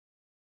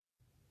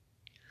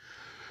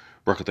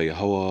Barakatah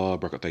Yahweh,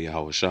 Barakatah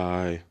Yahweh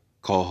Shai,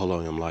 Call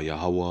Halayim La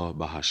Yahweh,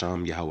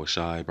 Bahasham Yahweh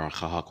Shai,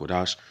 Barakah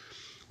Kodash,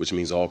 which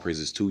means all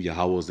praises to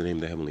Yahweh is the name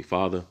of the Heavenly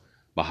Father.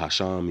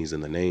 Bahasham means in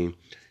the name.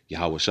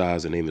 Yahweh Shai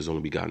is the name of his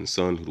only begotten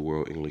Son, who the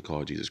world inwardly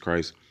called Jesus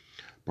Christ.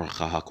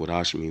 Barakah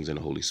Kodash means in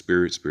the Holy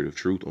Spirit, Spirit of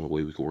truth, on the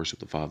way we can worship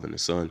the Father and the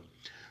Son.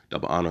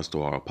 Double honors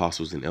to our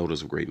apostles and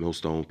elders of Great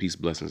Millstone. Peace,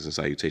 blessings, and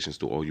salutations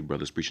to all you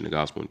brothers preaching the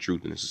gospel in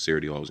truth and in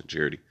sincerity, always in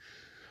charity.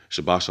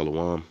 Shabbat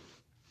Shalom.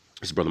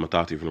 It's Brother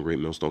Matati from the Great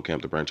Millstone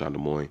Camp, the branch out of Des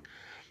Moines.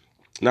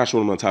 Not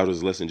sure what I'm entitled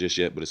this lesson just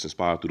yet, but it's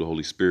inspired through the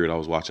Holy Spirit. I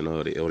was watching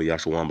the Elder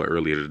Yashawamba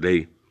earlier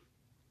today,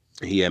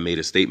 and he had made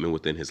a statement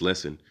within his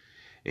lesson,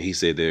 and he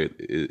said there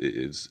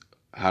is,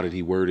 how did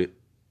he word it?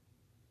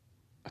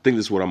 I think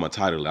this is what I'm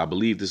entitled. I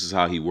believe this is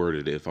how he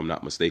worded it, if I'm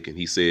not mistaken.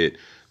 He said,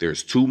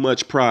 there's too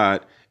much pride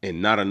and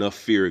not enough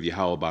fear of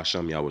Yahweh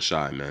Basham Yahweh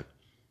Shai, man.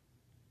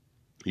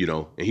 You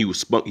know, and he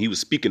was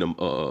speaking,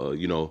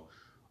 you know,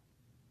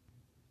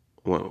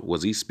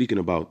 was he speaking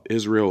about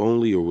Israel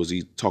only, or was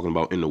he talking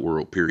about in the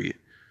world, period?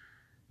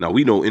 Now,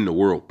 we know in the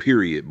world,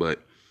 period,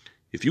 but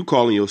if you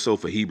calling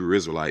yourself a Hebrew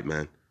Israelite,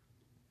 man,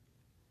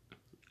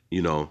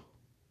 you know,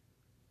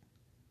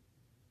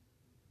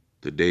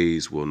 the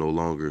days will no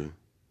longer,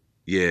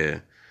 yeah,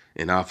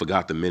 and I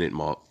forgot the minute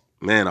mark.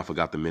 Man, I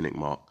forgot the minute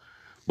mark.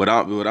 But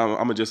I'm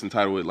gonna just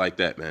entitle it like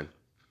that, man.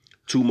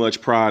 Too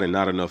much pride and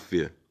not enough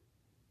fear.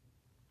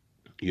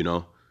 You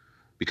know,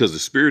 because the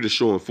Spirit is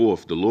showing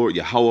forth. The Lord,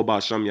 Yahweh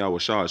Basham Yahweh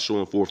Shah, is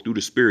showing forth through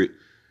the Spirit,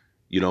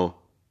 you know,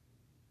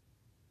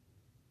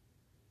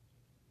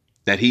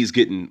 that he's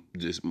getting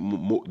this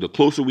more, the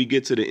closer we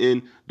get to the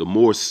end, the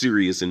more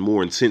serious and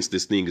more intense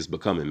this thing is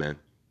becoming, man.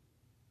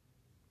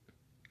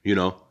 You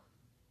know,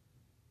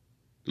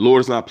 the Lord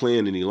is not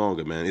playing any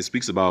longer, man. It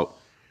speaks about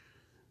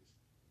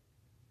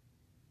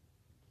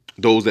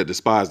those that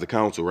despise the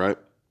counsel, right?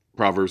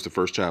 Proverbs, the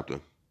first chapter.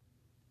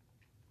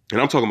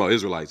 And I'm talking about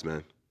Israelites,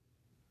 man.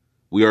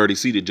 We already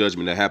see the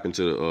judgment that happened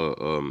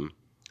to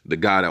the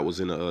guy that was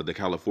in the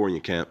California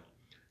camp,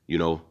 you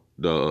know,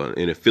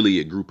 an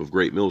affiliate group of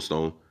Great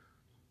Millstone,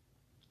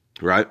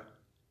 right?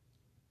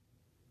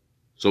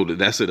 So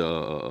that's a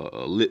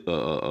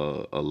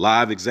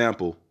live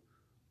example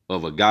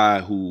of a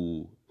guy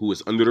who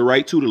is under the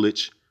right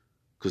tutelage,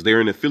 because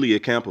they're an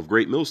affiliate camp of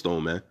Great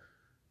Millstone, man,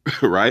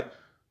 right?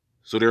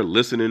 So they're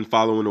listening,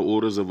 following the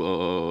orders of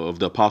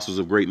the apostles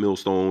of Great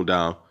Millstone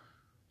down.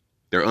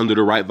 They're under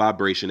the right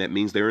vibration. That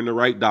means they're in the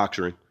right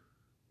doctrine.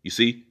 You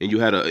see, and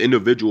you had an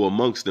individual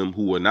amongst them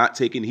who were not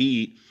taking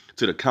heed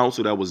to the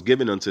counsel that was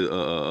given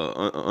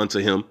unto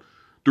him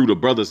through the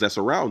brothers that's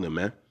around them,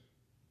 man.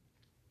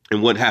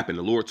 And what happened?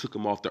 The Lord took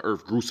him off the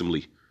earth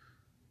gruesomely.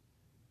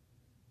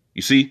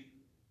 You see?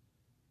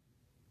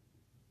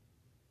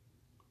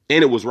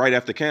 And it was right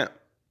after camp.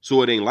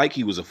 So it ain't like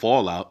he was a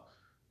fallout.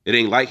 It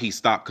ain't like he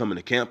stopped coming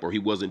to camp or he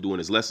wasn't doing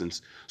his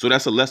lessons. So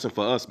that's a lesson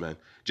for us, man.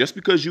 Just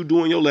because you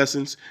doing your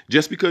lessons,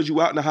 just because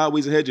you out in the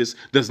highways and hedges,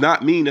 does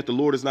not mean that the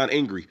Lord is not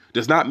angry.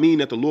 Does not mean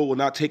that the Lord will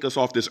not take us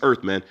off this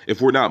earth, man, if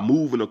we're not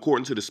moving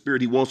according to the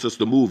spirit he wants us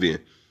to move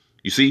in.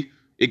 You see?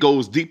 It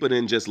goes deeper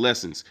than just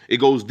lessons. It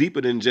goes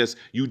deeper than just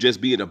you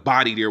just being a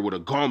body there with a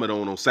garment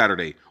on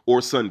Saturday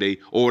or Sunday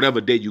or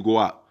whatever day you go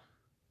out.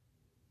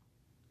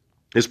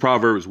 It's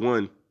Proverbs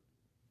 1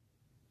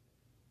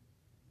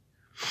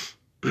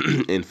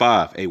 and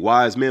 5. A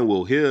wise man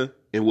will hear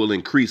and will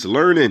increase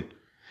learning,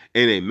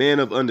 and a man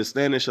of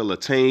understanding shall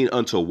attain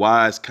unto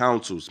wise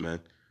counsels, man.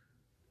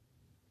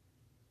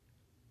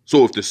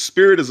 So if the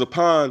spirit is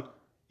upon,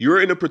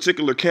 you're in a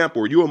particular camp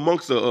or you're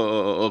amongst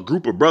a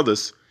group of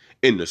brothers,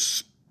 and the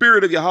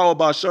spirit of Yahweh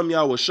Basham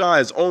Yahweh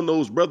Shai is on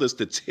those brothers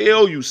to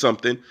tell you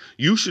something,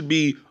 you should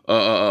be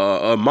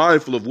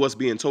mindful of what's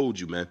being told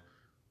you, man.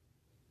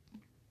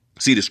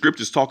 See, the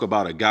scriptures talk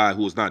about a guy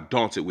who is not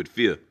daunted with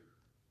fear.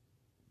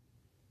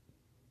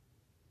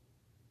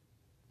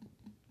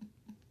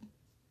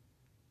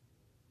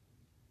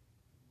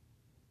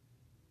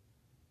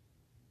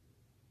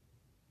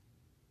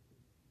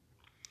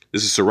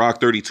 This is Sirach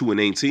 32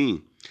 and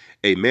 18.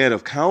 A man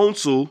of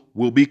counsel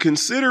will be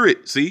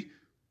considerate. See,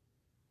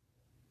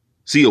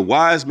 a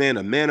wise man,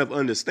 a man of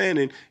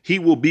understanding, he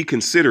will be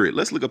considerate.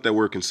 Let's look up that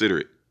word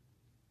considerate.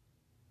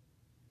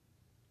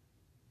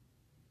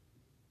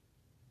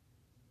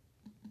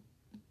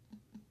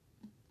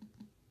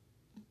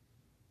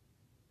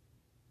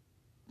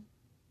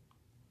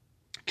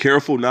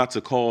 Careful not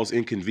to cause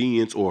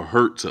inconvenience or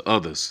hurt to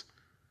others.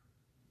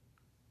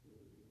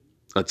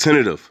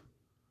 Attentive,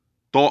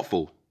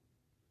 thoughtful,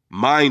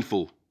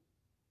 mindful.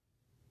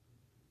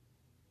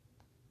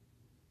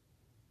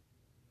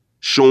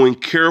 Showing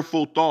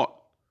careful thought.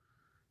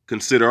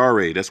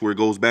 Considerare, that's where it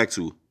goes back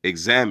to.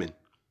 Examine.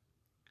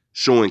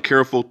 Showing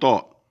careful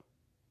thought.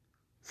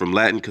 From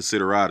Latin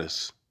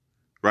consideratus,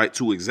 right?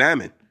 To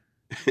examine.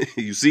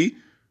 You see?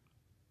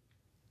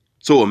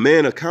 So a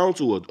man of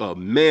counsel, a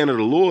man of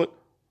the Lord,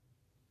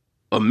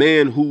 a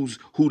man who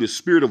the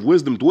spirit of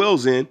wisdom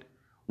dwells in,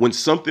 when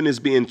something is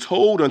being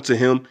told unto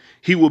him,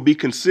 he will be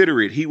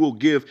considerate. He will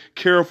give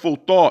careful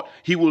thought.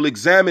 He will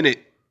examine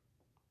it.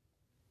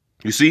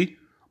 You see?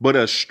 But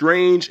a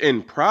strange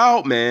and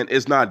proud man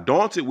is not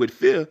daunted with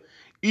fear,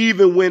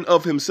 even when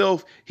of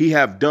himself he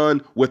have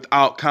done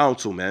without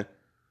counsel, man.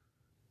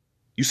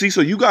 You see,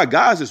 so you got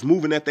guys that's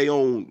moving at their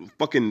own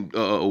fucking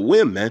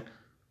whim, man,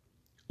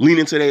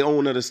 leaning to their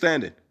own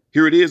understanding.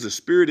 Here it is. The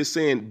Spirit is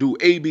saying, do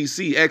A, B,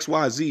 C, X,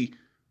 Y, Z,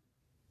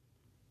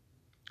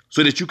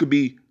 so that you could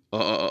be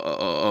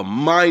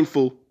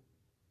mindful,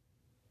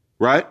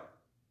 right,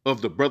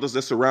 of the brothers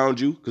that surround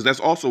you. Because that's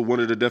also one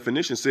of the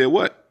definitions. Said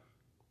what?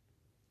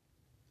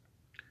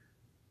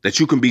 That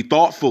you can be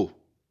thoughtful.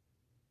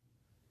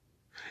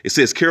 It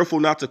says, careful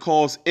not to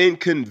cause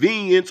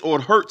inconvenience or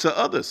hurt to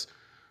others.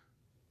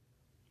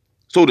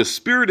 So the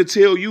Spirit will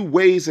tell you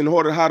ways in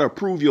order how to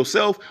prove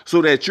yourself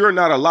so that you're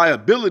not a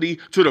liability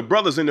to the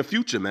brothers in the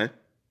future, man.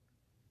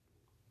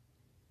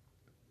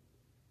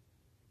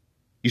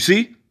 You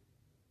see?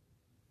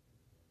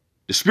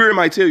 The Spirit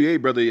might tell you, hey,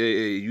 brother,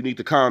 hey, you need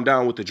to calm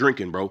down with the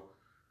drinking, bro.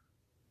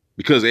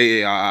 Because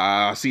hey,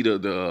 I see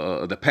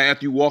the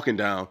path you walking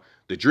down.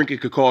 The drinking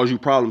could cause you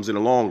problems in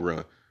the long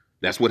run.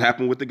 That's what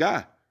happened with the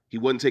guy. He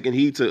wasn't taking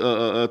heed to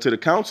the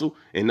counsel,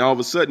 and all of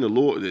a sudden the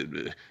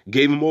Lord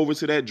gave him over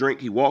to that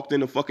drink. He walked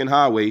in the fucking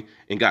highway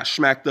and got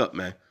smacked up,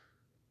 man.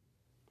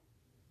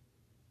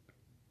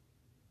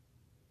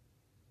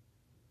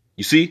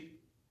 You see?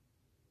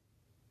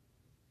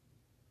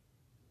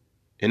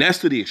 And that's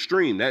to the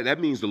extreme. That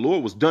means the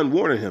Lord was done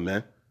warning him,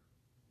 man.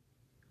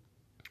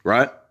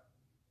 Right?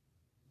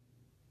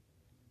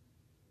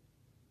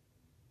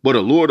 But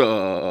the Lord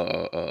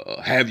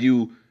have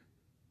you,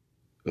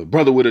 a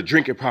brother with a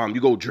drinking problem,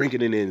 you go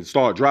drinking and then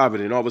start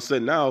driving, and all of a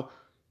sudden now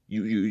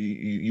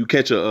you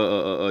catch a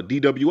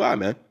DWI,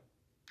 man,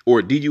 or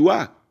a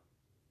DUI.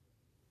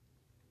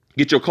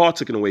 Get your car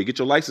taken away, get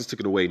your license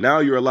taken away. Now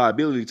you're a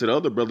liability to the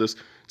other brothers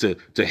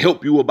to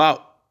help you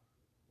about.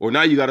 Or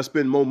now you got to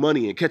spend more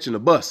money in catching a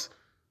bus.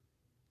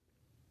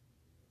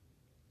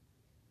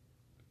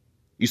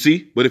 You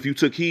see? But if you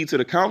took heed to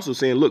the counsel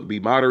saying, look, be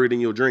moderate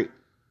in your drink,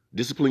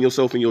 discipline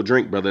yourself in your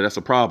drink, brother, that's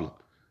a problem.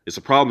 It's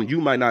a problem.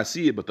 You might not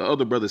see it, but the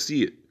other brothers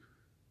see it.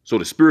 So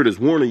the Spirit is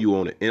warning you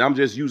on it. And I'm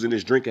just using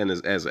this drink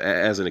as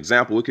an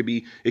example. It could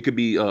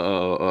be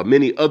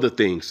many other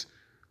things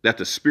that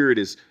the Spirit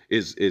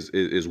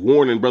is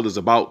warning brothers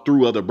about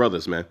through other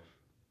brothers, man.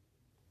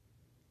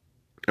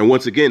 And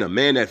once again, a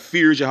man that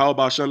fears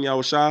Yahweh Shem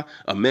Yahushai,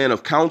 a man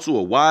of counsel,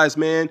 a wise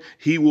man,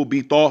 he will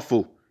be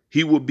thoughtful.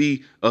 He will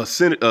be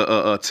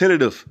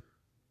attentive.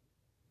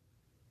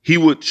 He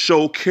would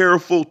show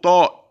careful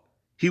thought.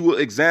 He will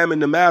examine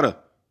the matter,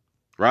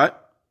 right?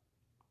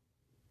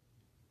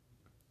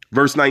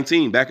 Verse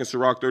 19, back in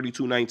Sirach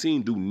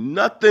 32:19, do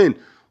nothing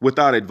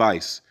without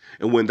advice.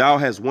 And when thou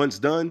hast once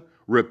done,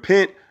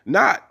 repent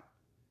not.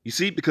 You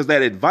see, because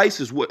that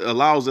advice is what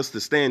allows us to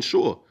stand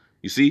sure.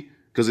 You see?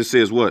 Because it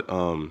says what?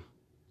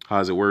 How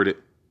is it worded?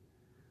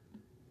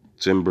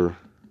 Timber.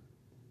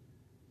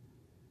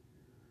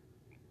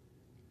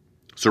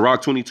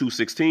 Sirach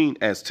 22:16,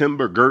 as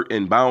timber girt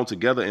and bound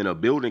together in a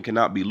building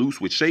cannot be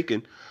loose with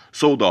shaking,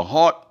 so the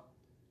heart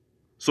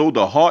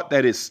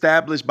that is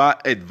established by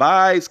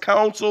advised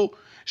counsel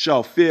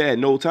shall fear at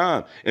no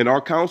time. And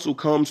our counsel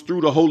comes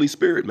through the Holy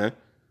Spirit, man.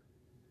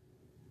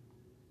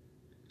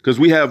 Because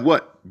we have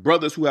what?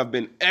 Brothers who have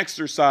been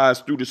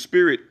exercised through the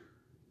Spirit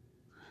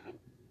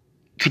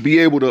to be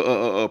able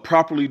to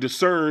properly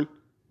discern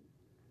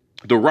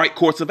the right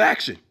course of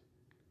action.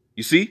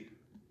 You see?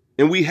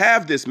 And we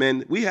have this,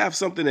 man. We have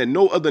something that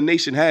no other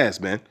nation has,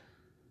 man.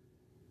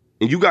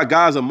 And you got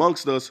guys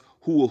amongst us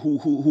who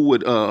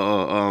would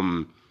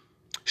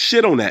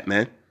shit on that,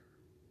 man.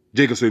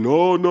 Jacob said,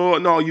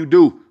 no, you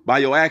do. By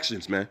your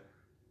actions, man.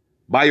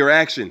 By your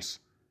actions.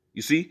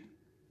 You see?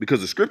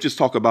 Because the scriptures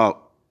talk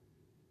about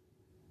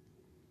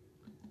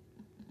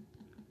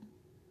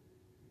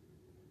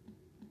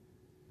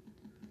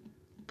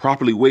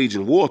properly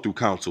waging war through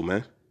counsel,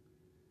 man.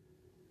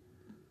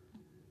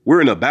 We're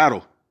in a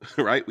battle,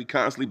 right? We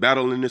constantly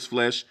battle in this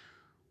flesh.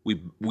 We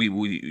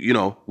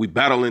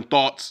battle in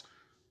thoughts.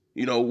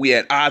 You know, we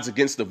at odds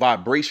against the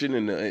vibration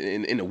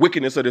and the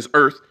wickedness of this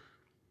earth.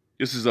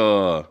 This is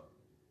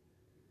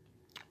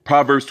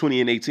Proverbs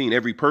 20:18.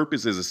 Every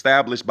purpose is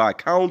established by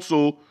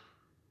counsel,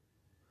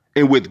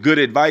 and with good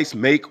advice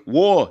make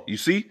war. You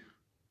see?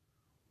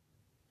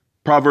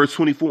 Proverbs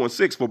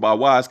 24:6, for by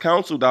wise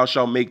counsel thou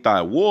shalt make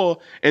thy war,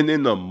 and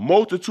in the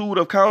multitude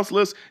of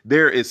counselors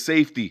there is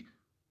safety.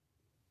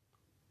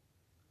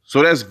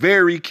 So that's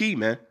very key,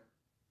 man.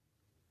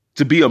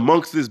 To be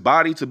amongst this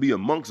body, to be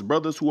amongst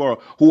brothers who are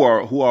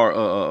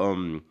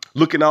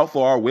looking out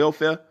for our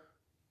welfare,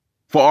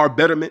 for our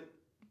betterment,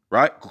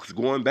 right? Because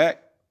going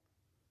back,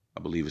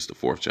 I believe it's the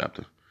 4th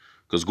chapter.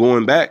 Because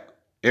going back,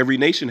 every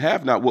nation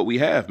have not what we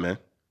have, man.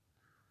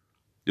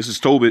 This is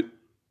Tobit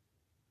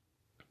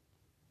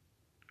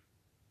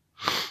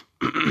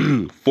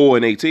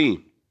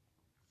 4:18.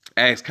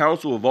 Ask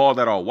counsel of all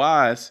that are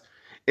wise,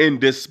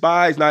 and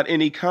despise not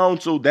any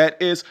counsel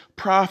that is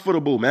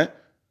profitable, man.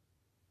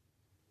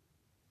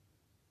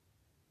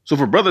 So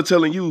if a brother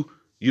telling you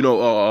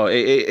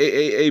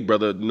Hey,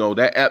 brother,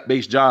 that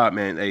app-based job,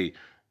 man. Hey,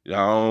 I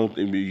don't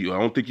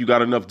think you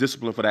got enough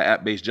discipline for that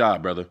app-based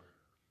job, brother.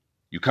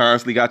 You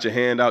constantly got your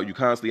hand out. You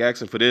constantly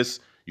asking for this.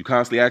 You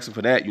constantly asking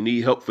for that. You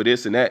need help for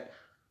this and that.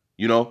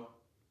 You know,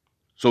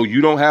 so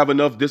you don't have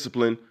enough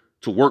discipline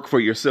to work for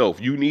yourself.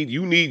 You need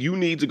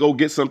to go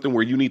get something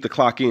where you need to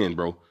clock in,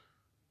 bro.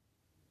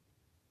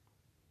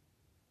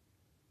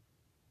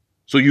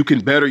 So you can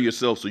better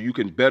yourself. So you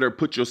can better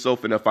put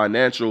yourself in a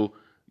financial,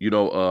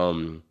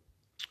 to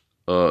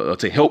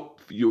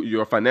help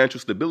your financial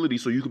stability,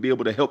 so you can be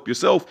able to help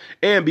yourself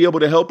and be able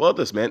to help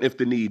others, man, if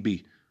the need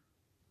be.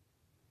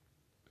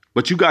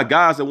 But you got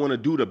guys that want to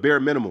do the bare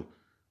minimum.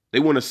 They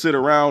want to sit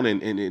around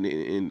and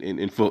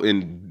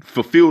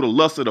fulfill the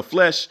lust of the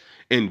flesh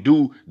and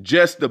do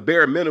just the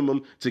bare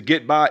minimum to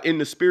get by in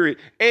the spirit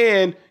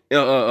and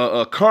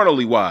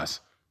carnally wise.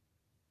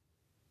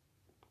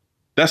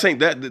 That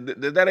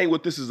ain't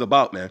what this is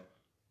about, man.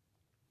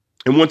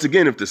 And once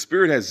again, if the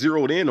spirit has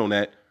zeroed in on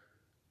that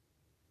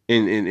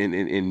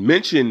and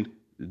mentioned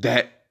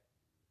that,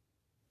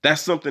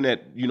 that's something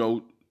that,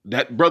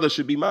 that brother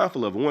should be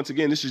mindful of. And once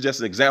again, this is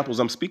just examples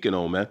I'm speaking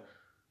on, man.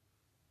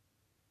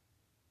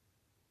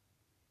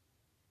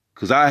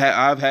 Because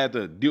I've had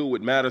to deal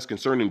with matters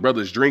concerning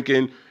brothers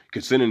drinking,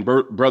 concerning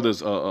brothers'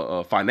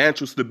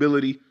 financial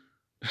stability.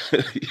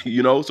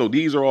 So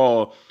these are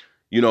all,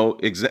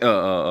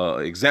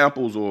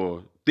 examples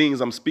or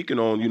things I'm speaking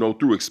on,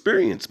 through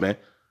experience, man.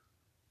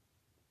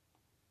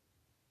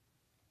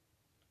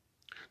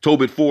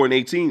 Tobit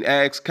 4:18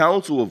 asks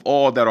counsel of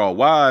all that are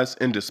wise,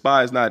 and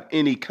despise not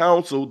any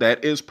counsel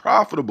that is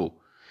profitable.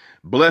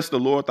 Bless the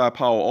Lord thy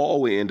power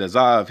always, and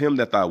desire of him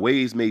that thy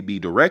ways may be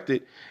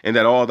directed, and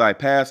that all thy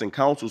paths and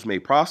counsels may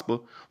prosper.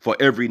 For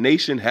every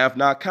nation have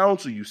not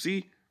counsel. You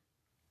see,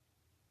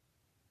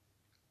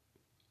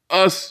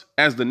 us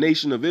as the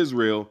nation of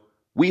Israel,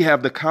 we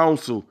have the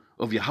counsel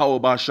of Yahweh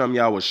Ba'Shem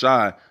Yahweh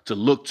Shai to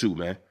look to,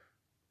 man.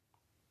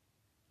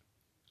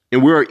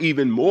 And we're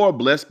even more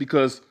blessed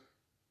because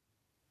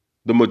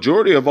the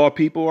majority of our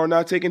people are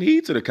not taking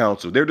heed to the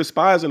counsel. They're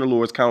despising the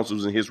Lord's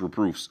counsels and his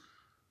reproofs.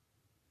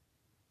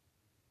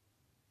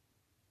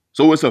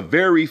 So it's a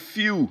very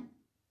few,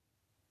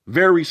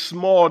 very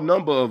small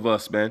number of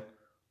us, man,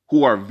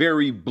 who are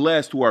very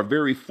blessed, who are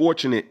very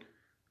fortunate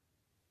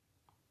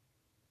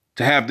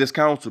to have this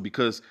counsel,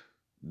 because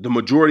the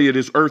majority of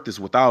this earth is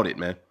without it,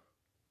 man.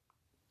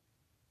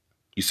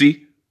 You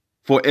see?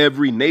 For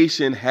every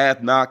nation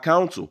hath not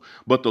counsel,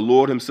 but the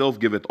Lord himself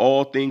giveth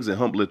all things, and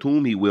humbleth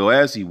whom he will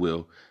as he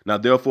will. Now,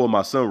 therefore,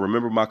 my son,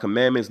 remember my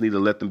commandments, neither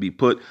let them be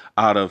put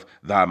out of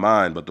thy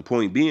mind. But the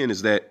point being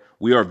is that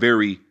we are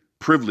very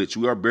privileged.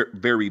 We are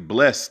very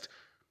blessed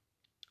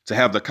to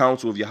have the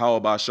counsel of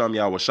Yahweh Ba'Shem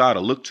Yahweh Shai to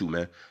look to,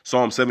 man.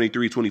 Psalm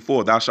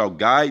 73:24, thou shalt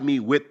guide me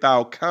with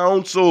thy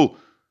counsel.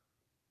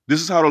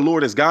 This is how the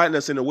Lord is guiding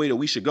us in the way that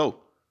we should go.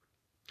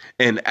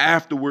 And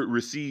afterward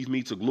receive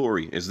me to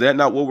glory. Is that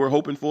not what we're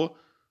hoping for?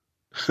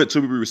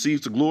 To be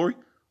received to glory?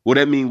 Well,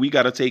 that means we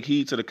got to take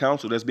heed to the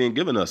counsel that's being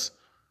given us.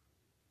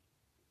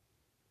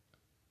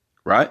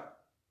 Right?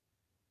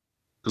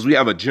 Because we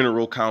have a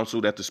general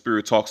counsel that the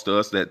Spirit talks to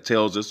us that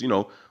tells us,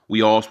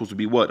 we all supposed to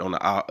be what? On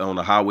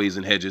the highways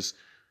and hedges.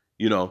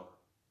 We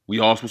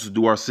all supposed to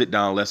do our sit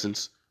down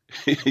lessons.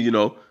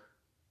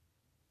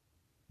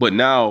 But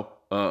now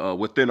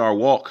within our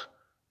walk,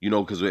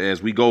 because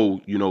as we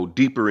go,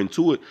 deeper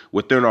into it,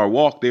 within our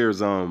walk, there's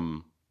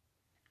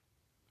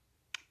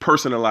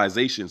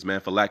personalizations, man,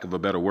 for lack of a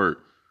better word.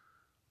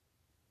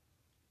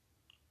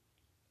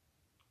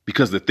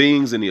 Because the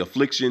things and the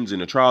afflictions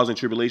and the trials and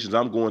tribulations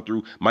I'm going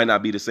through might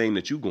not be the same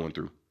that you're going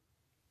through.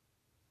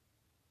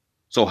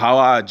 So how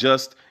I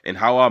adjust and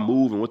how I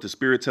move and what the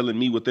Spirit telling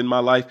me within my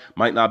life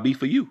might not be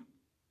for you.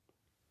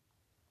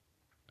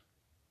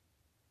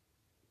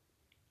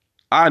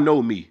 I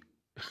know me.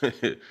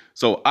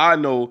 So I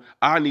know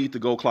I need to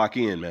go clock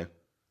in, man.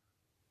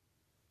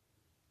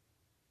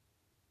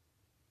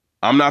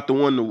 I'm not the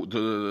one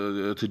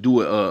to do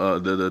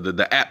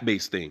the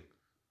app-based thing.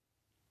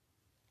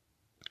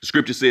 The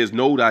scripture says,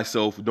 know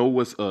thyself, know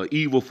what's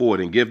evil for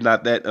it, and give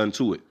not that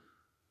unto it.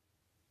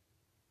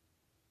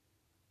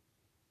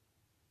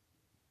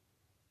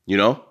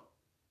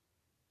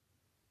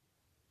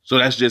 So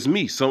that's just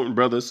me. Certain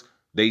brothers,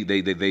 they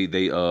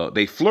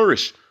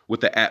flourish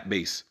with the app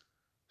base.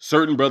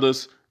 Certain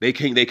brothers, they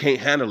can't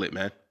handle it,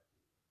 man.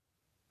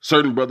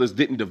 Certain brothers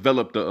didn't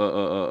develop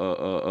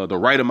the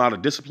right amount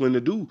of discipline to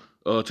do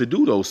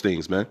those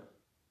things, man.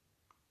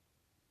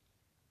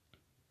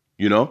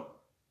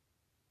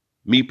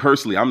 Me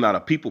personally, I'm not a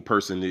people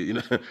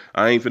person.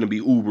 I ain't finna be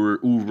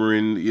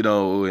Ubering,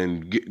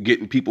 and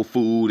getting people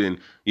food, and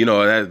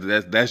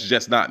that's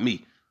just not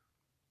me.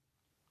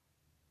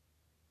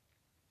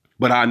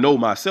 But I know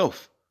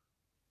myself.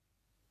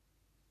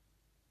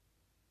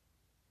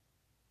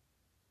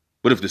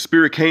 But if the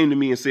Spirit came to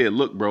me and said,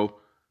 look, bro,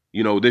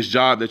 this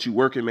job that you're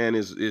working, man,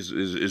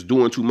 is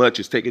doing too much.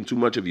 It's taking too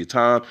much of your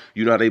time.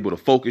 You're not able to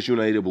focus. You're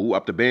not able to whoop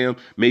up the bam.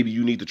 Maybe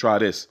you need to try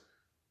this.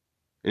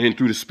 And then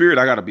through the Spirit,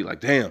 I got to be like,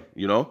 damn,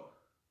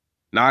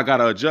 Now I got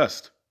to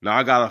adjust. Now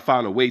I got to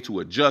find a way to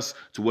adjust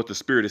to what the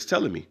Spirit is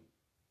telling me.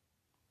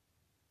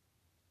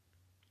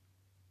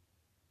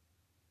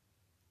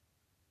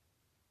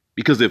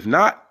 Because if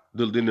not,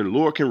 then the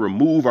Lord can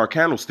remove our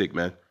candlestick,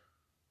 man.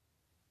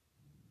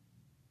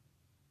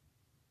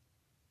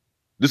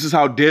 This is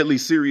how deadly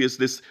serious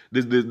this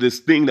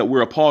thing that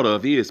we're a part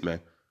of is, man.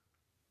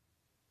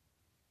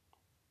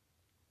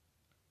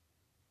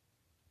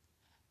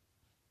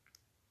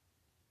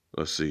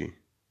 Let's see.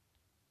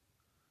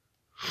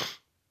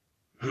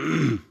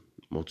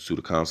 Multitude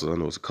of counsel. I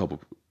know it's a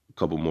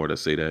couple more that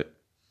say that.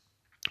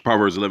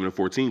 Proverbs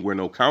 11:14, where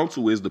no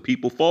counsel is, the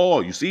people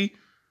fall. You see?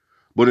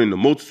 But in the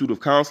multitude of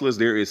counselors,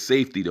 there is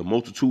safety. The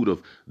multitude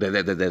of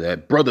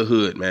that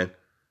brotherhood, man.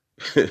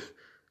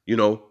 You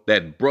know,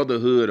 that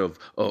brotherhood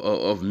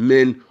of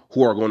men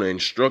who are going to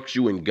instruct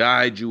you and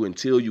guide you and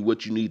tell you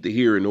what you need to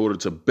hear in order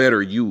to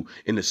better you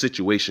in the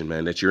situation,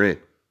 man, that you're in.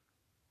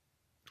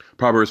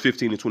 Proverbs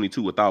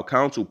 15:22, without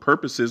counsel,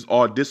 purposes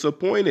are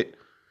disappointed.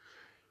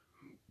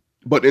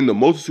 But in the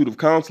multitude of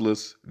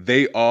counselors,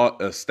 they are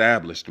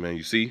established, man.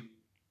 You see?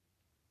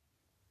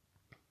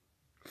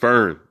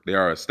 Firm, they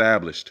are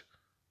established.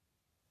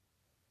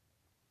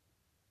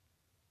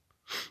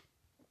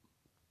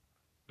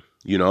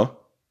 You know?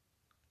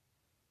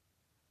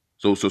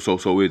 So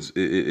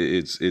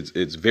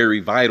it's very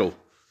vital,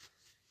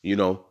 you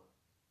know,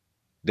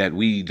 that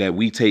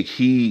we take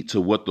heed to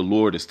what the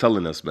Lord is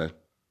telling us, man.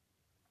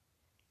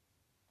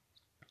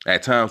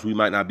 At times we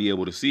might not be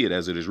able to see it,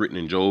 as it is written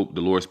in Job,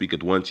 the Lord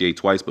speaketh once, yea,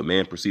 twice, but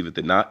man perceiveth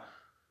it not.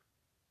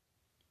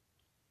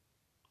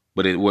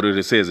 But what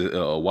it says,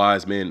 a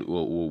wise man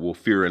will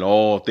fear in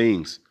all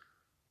things.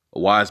 A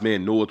wise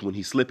man knoweth when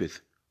he slippeth.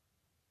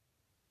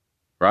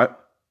 Right?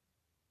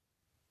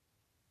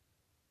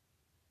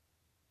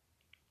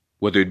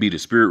 Whether it be the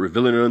Spirit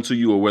revealing it unto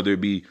you or whether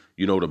it be,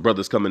 you know, the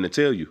brothers coming to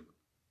tell you.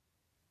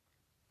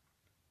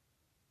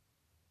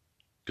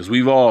 Because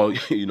we've all,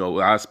 you know,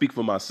 I speak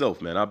for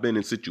myself, man. I've been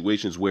in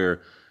situations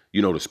where,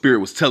 you know, the Spirit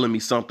was telling me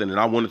something and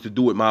I wanted to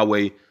do it my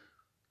way.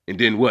 And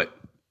then what?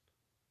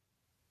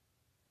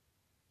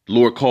 The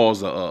Lord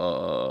calls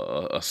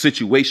a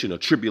situation, a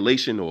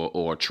tribulation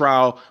or a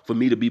trial for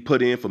me to be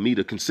put in, for me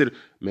to consider.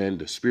 Man,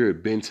 the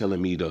Spirit been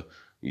telling me to,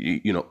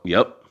 you know,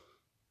 yep.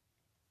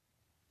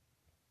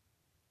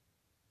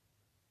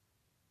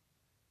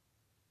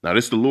 Now,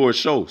 this is the Lord's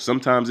show.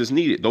 Sometimes it's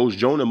needed. Those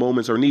Jonah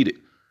moments are needed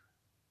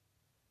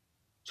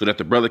so that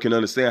the brother can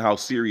understand how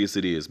serious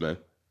it is, man.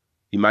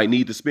 He might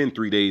need to spend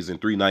 3 days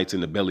and 3 nights in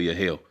the belly of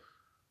hell.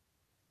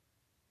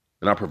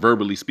 And I'm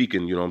proverbially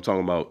speaking, you know, I'm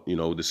talking about, you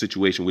know, the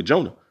situation with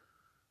Jonah.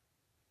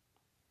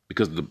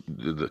 Because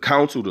the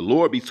counsel, the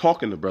Lord be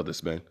talking to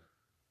brothers, man.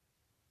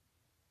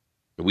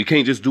 And we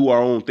can't just do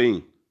our own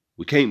thing.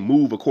 We can't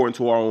move according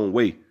to our own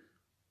way.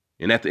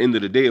 And at the end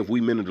of the day, if we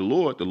men of the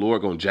Lord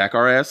going to jack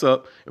our ass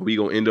up and we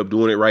going to end up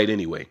doing it right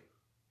anyway.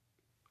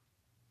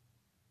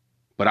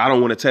 But I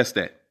don't want to test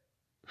that.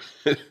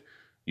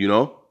 You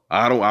know,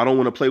 I don't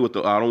want to play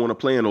I don't want to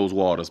play in those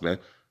waters, man.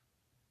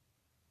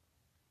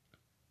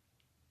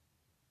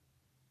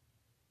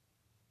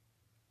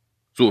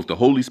 So if the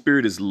Holy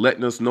Spirit is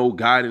letting us know,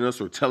 guiding us,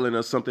 or telling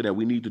us something that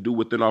we need to do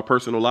within our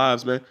personal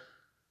lives, man,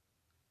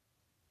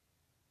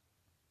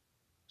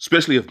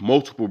 especially if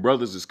multiple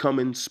brothers is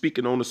coming,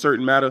 speaking on a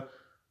certain matter,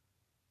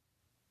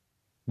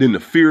 then the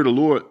fear of the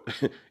Lord,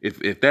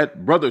 if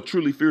that brother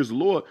truly fears the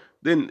Lord,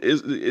 then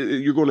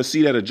you're going to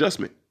see that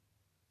adjustment.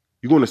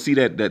 You're going to see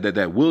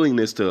that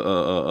willingness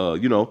to,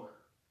 you know,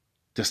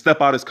 to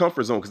step out his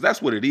comfort zone. Because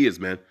that's what it is,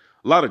 man.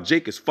 A lot of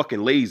Jake is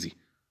fucking lazy.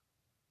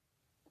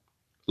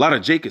 A lot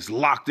of Jake is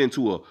locked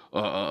into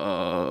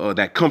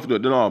that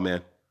comfort. No,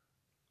 man.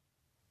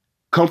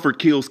 Comfort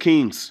kills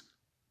kings.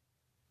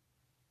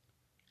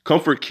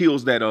 Comfort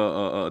kills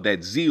that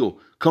zeal.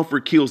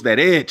 Comfort kills that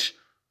edge.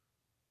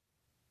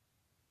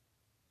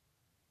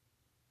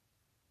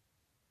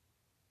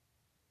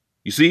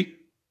 You see?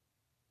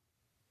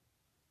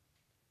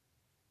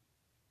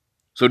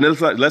 So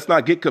let's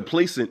not get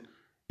complacent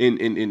in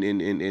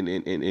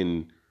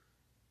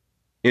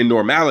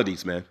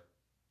normalities, man.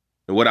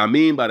 And what I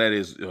mean by that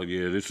is, oh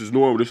yeah, this is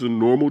normal. This is a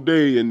normal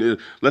day, and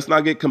let's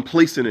not get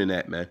complacent in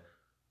that, man.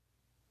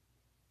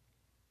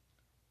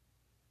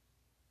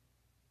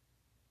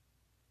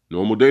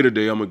 Normal day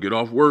today, I'm gonna get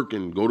off work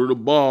and go to the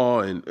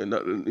bar, and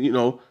you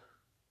know.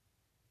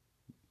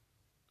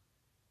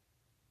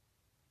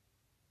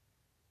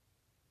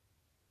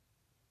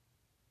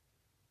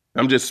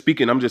 I'm just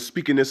speaking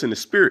this in the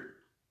spirit.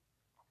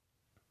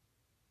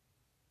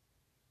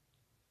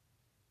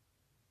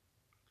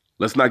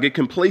 Let's not get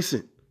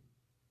complacent.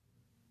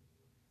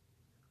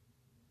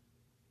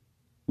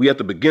 We at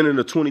the beginning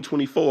of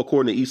 2024,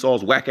 according to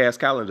Esau's whack ass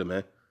calendar,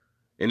 man.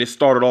 And it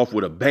started off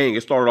with a bang.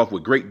 It started off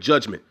with great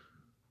judgment.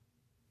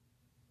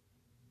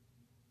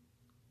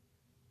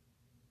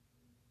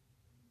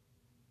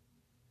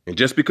 And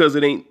just because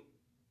it ain't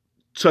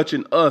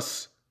touching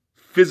us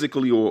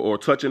physically or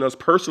touching us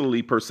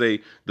personally per se,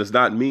 does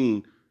not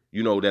mean,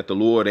 you know, that the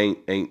Lord ain't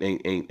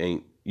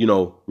you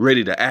know,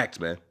 ready to act,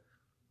 man.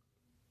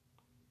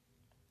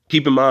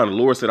 Keep in mind, the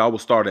Lord said, I will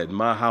start at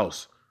my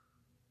house.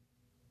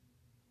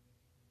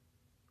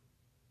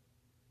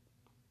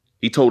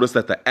 He told us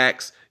that the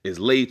axe is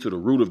laid to the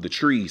root of the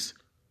trees.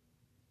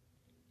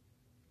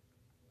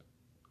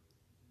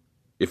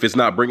 If it's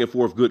not bringing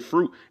forth good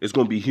fruit, it's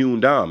going to be hewn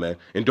down, man.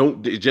 And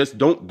don't just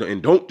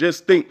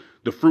think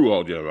the fruit.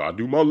 Oh, yeah, I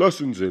do my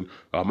lessons and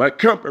I'm at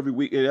camp every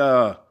week. It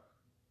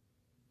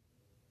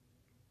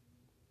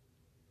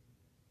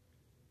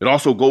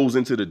also goes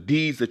into the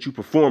deeds that you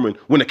performing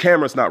when the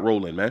camera's not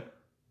rolling, man.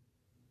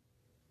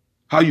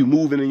 How you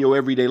moving in your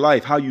everyday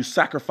life? How you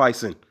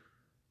sacrificing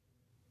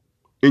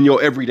in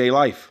your everyday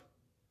life?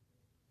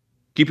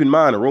 Keep in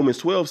mind, Romans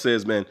 12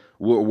 says, man,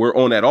 we're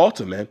on that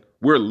altar, man.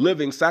 We're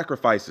living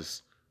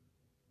sacrifices.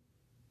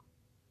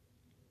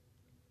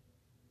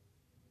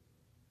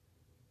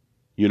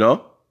 You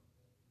know?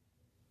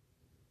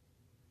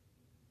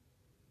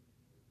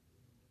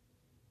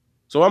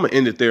 So I'm going to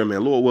end it there,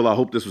 man. Lord will, I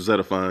hope this was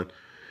edifying.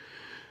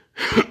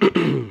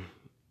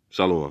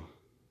 Shalom.